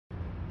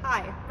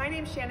Hi, my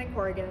name is Shannon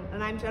Corrigan,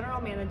 and I'm General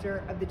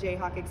Manager of the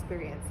Jayhawk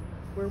Experience,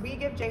 where we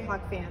give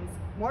Jayhawk fans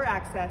more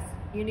access,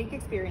 unique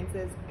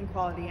experiences, and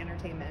quality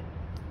entertainment.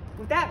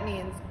 What that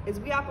means is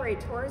we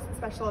operate tours and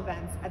special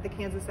events at the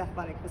Kansas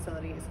athletic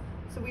facilities,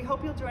 so we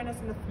hope you'll join us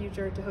in the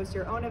future to host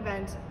your own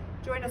event,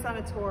 join us on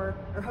a tour,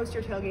 or host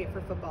your tailgate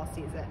for football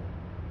season.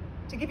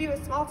 To give you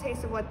a small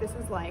taste of what this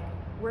is like,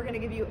 we're going to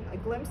give you a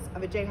glimpse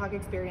of a Jayhawk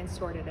Experience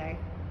tour today.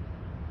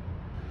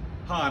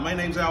 Hi, my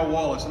name's Al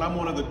Wallace, and I'm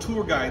one of the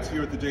tour guides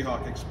here at the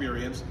Jayhawk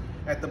Experience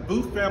at the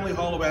Booth Family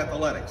Hall of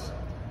Athletics.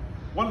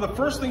 One of the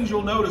first things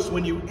you'll notice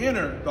when you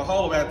enter the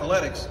Hall of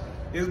Athletics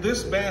is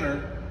this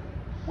banner,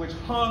 which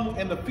hung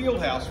in the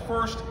field house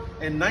first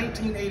in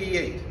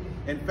 1988.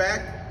 In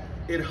fact,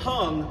 it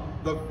hung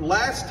the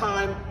last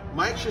time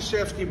Mike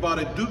Krzyzewski brought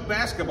a Duke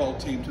basketball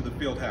team to the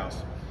field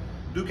house.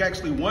 Duke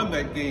actually won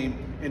that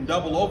game in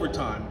double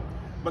overtime,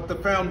 but the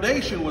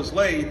foundation was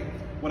laid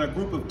when a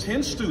group of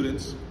 10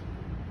 students,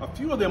 a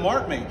few of them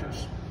art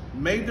majors,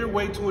 made their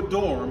way to a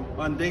dorm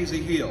on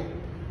Daisy Hill.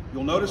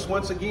 You'll notice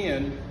once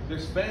again,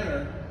 this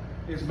banner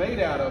is made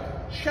out of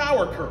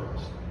shower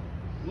curtains.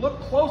 Look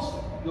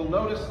closely, you'll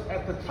notice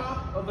at the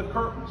top of the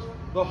curtains,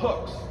 the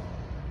hooks.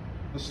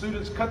 The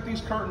students cut these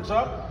curtains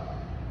up,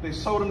 they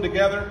sewed them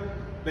together,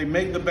 they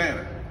made the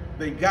banner.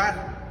 They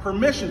got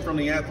permission from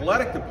the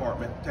athletic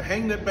department to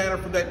hang that banner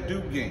for that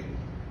Duke game.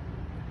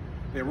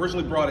 They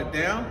originally brought it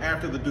down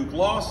after the Duke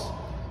loss.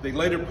 They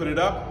later put it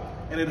up,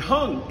 and it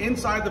hung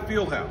inside the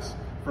field house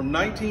from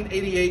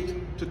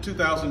 1988 to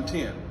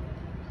 2010.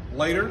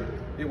 Later,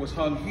 it was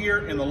hung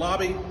here in the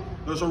lobby.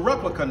 There's a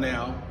replica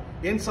now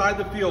inside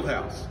the field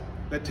house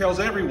that tells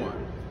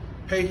everyone,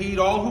 pay heed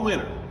all who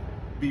enter,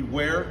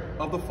 beware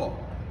of the fall.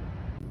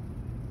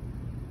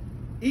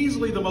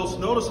 Easily the most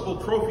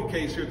noticeable trophy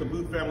case here at the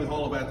Booth Family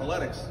Hall of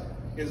Athletics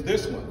is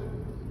this one.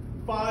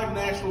 5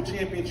 national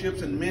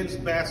championships in men's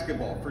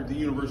basketball for the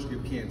University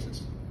of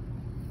Kansas.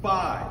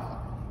 5.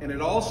 And it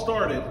all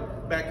started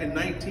back in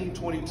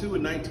 1922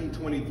 and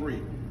 1923.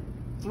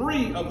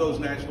 3 of those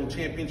national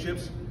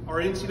championships are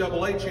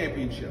NCAA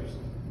championships.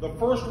 The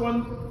first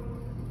one,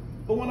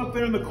 the one up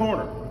there in the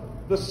corner,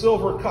 the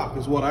Silver Cup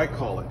is what I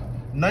call it.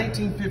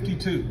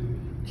 1952,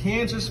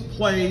 Kansas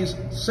plays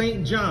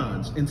St.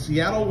 John's in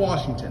Seattle,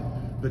 Washington.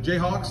 The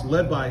Jayhawks,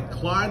 led by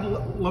Clyde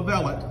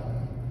LaVellette,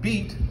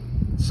 beat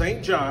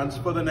St. John's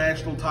for the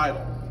national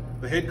title.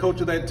 The head coach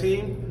of that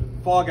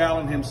team, Fog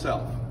Allen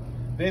himself.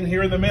 Then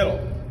here in the middle,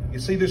 you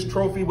see this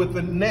trophy with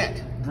the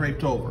net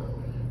draped over.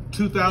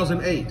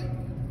 2008,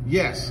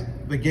 yes,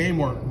 the game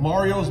where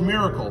Mario's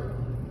Miracle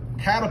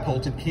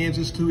catapulted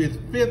Kansas to its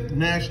 5th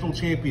national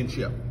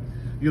championship.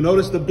 You'll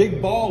notice the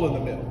big ball in the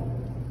middle.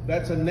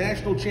 That's a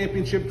national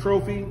championship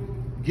trophy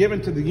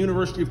given to the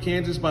University of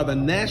Kansas by the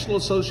National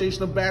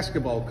Association of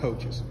Basketball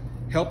Coaches,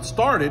 helped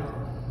started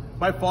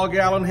by Fog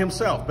Allen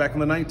himself back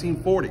in the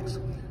 1940s.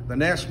 The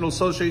National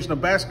Association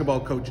of Basketball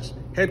Coaches,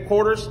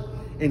 headquarters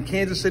in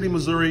Kansas City,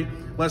 Missouri,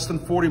 less than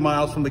 40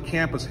 miles from the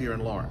campus here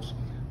in Lawrence.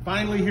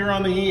 Finally, here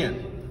on the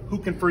end, who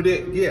can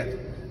forget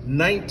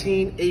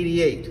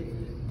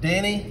 1988,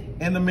 Danny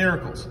and the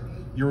Miracles.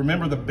 You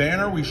remember the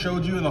banner we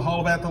showed you in the Hall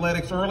of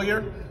Athletics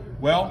earlier?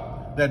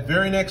 Well, that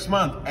very next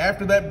month,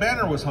 after that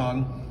banner was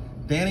hung,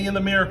 Danny and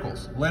the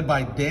Miracles, led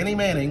by Danny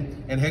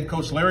Manning and head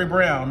coach Larry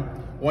Brown,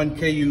 won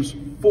KU's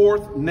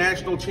 4th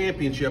national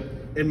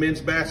championship in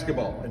men's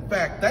basketball. In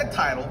fact, that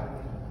title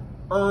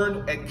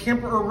earned at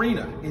Kemper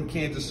Arena in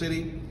Kansas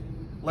City,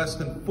 less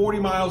than 40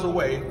 miles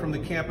away from the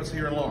campus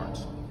here in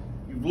Lawrence.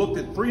 You've looked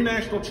at 3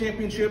 national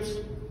championships.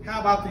 How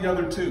about the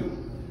other 2?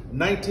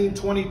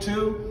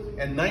 1922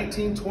 and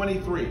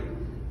 1923.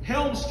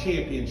 Helms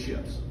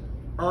championships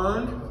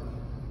earned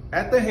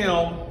at the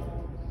helm,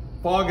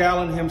 Fog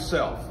Allen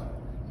himself.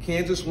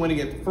 Kansas winning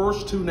its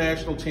first 2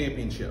 national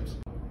championships.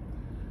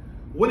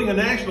 Winning a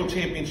national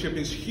championship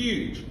is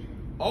huge.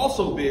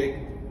 Also big,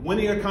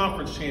 winning a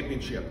conference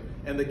championship.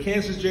 And the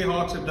Kansas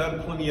Jayhawks have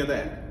done plenty of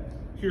that.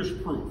 Here's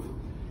proof.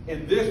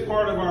 In this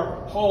part of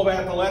our Hall of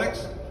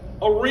Athletics,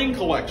 a ring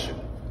collection.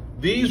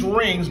 These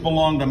rings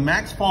belong to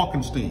Max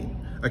Falkenstein,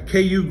 a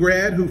KU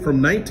grad who from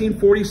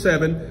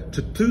 1947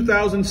 to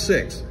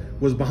 2006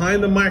 was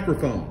behind the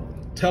microphone,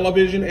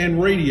 television,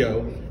 and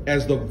radio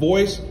as the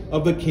voice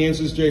of the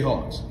Kansas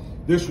Jayhawks.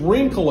 This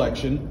ring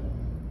collection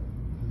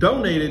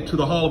donated to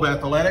the Hall of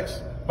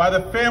Athletics by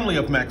the family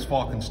of Max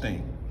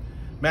Falkenstein.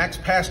 Max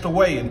passed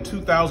away in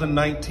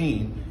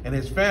 2019, and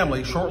his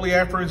family, shortly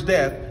after his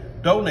death,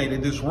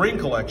 donated this ring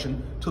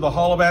collection to the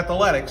Hall of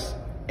Athletics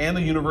and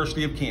the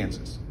University of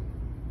Kansas.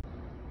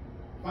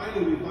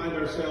 Finally, we find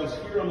ourselves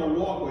here on the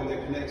walkway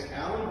that connects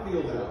Allen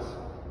Fieldhouse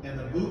and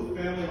the Booth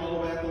Family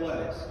Hall of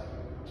Athletics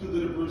to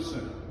the DeBruce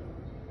Center.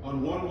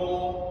 On one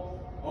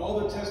wall, all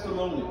the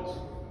testimonials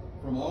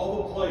from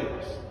all the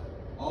players,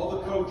 all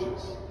the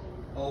coaches,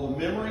 all the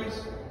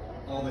memories,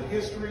 all the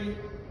history,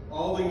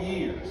 all the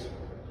years,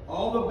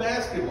 all the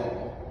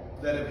basketball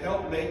that have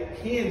helped make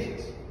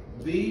Kansas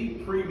the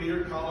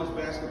premier college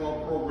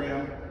basketball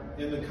program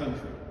in the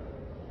country.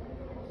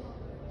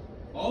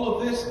 All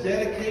of this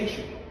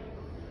dedication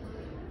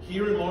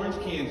here in Lawrence,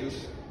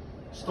 Kansas,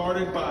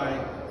 started by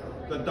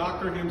the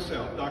doctor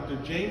himself, Dr.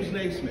 James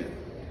Naismith,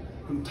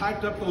 who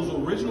typed up those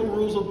original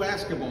rules of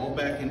basketball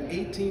back in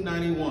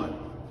 1891.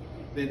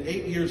 Then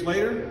 8 years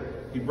later,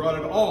 he brought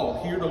it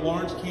all here to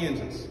Lawrence,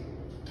 Kansas,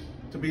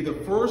 to be the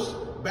first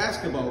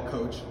basketball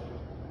coach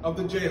of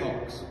the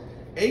Jayhawks.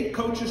 8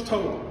 coaches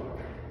total,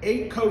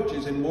 8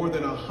 coaches in more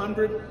than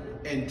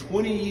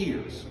 120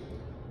 years.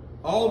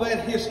 All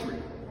that history,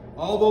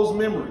 all those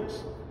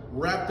memories,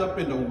 wrapped up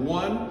into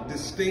one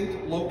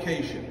distinct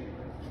location.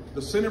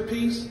 The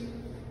centerpiece,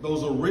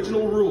 those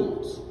original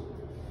rules.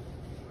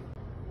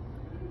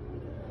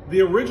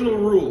 The original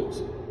rules,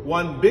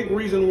 one big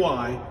reason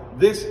why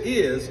this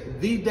is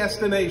the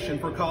destination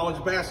for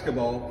college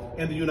basketball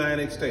in the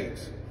United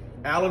States.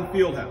 Allen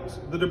Fieldhouse,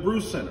 the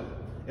DeBruce Center,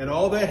 and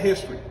all that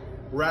history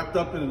wrapped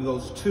up into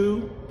those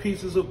 2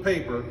 pieces of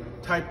paper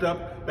typed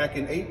up back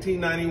in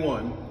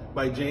 1891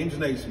 by James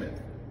Naismith.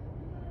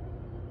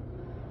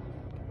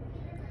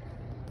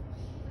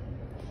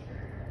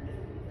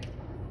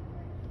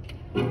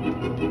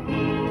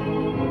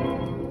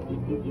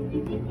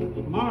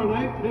 Tomorrow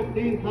night,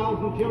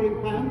 15,000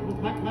 cheering fans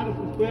will pack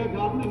Madison Square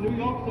Garden in New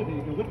York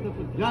City to witness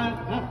a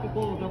giant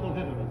basketball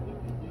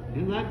doubleheader.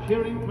 In that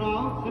cheering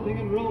crowd, sitting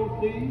in row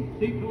C,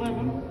 seat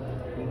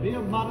 11, will be a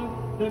modest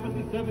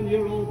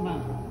 77-year-old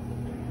man.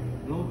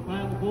 Those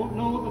fans won't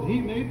know that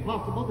he made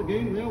possible the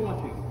game they're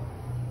watching.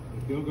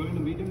 But you're going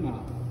to meet him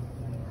now.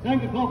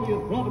 Sandy Coffee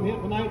has brought him here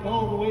tonight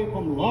all the way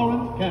from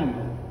Lawrence,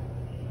 Kansas.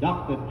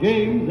 Dr.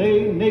 James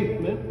A.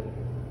 Naismith,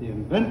 the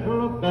inventor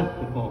of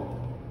basketball.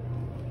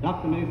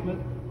 Dr. Naismith,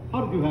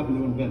 how did you happen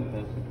to invent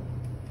basketball?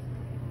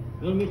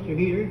 Well, Mr.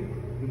 Heater,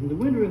 it was in the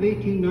winter of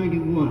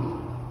 1891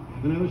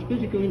 when I was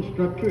physical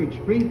instructor at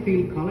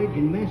Springfield College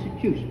in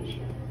Massachusetts.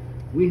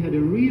 We had a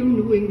real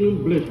New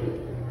England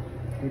blizzard.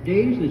 For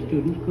days the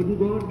students couldn't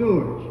go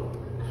outdoors,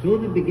 so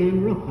they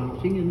began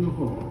roughhousing in the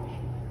halls.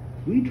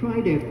 We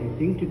tried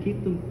everything to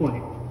keep them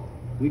quiet.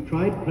 We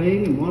tried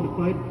playing a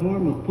modified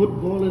form of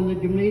football in the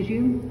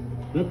gymnasium,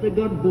 but they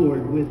got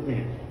bored with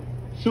that.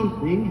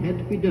 Something had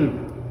to be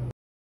done.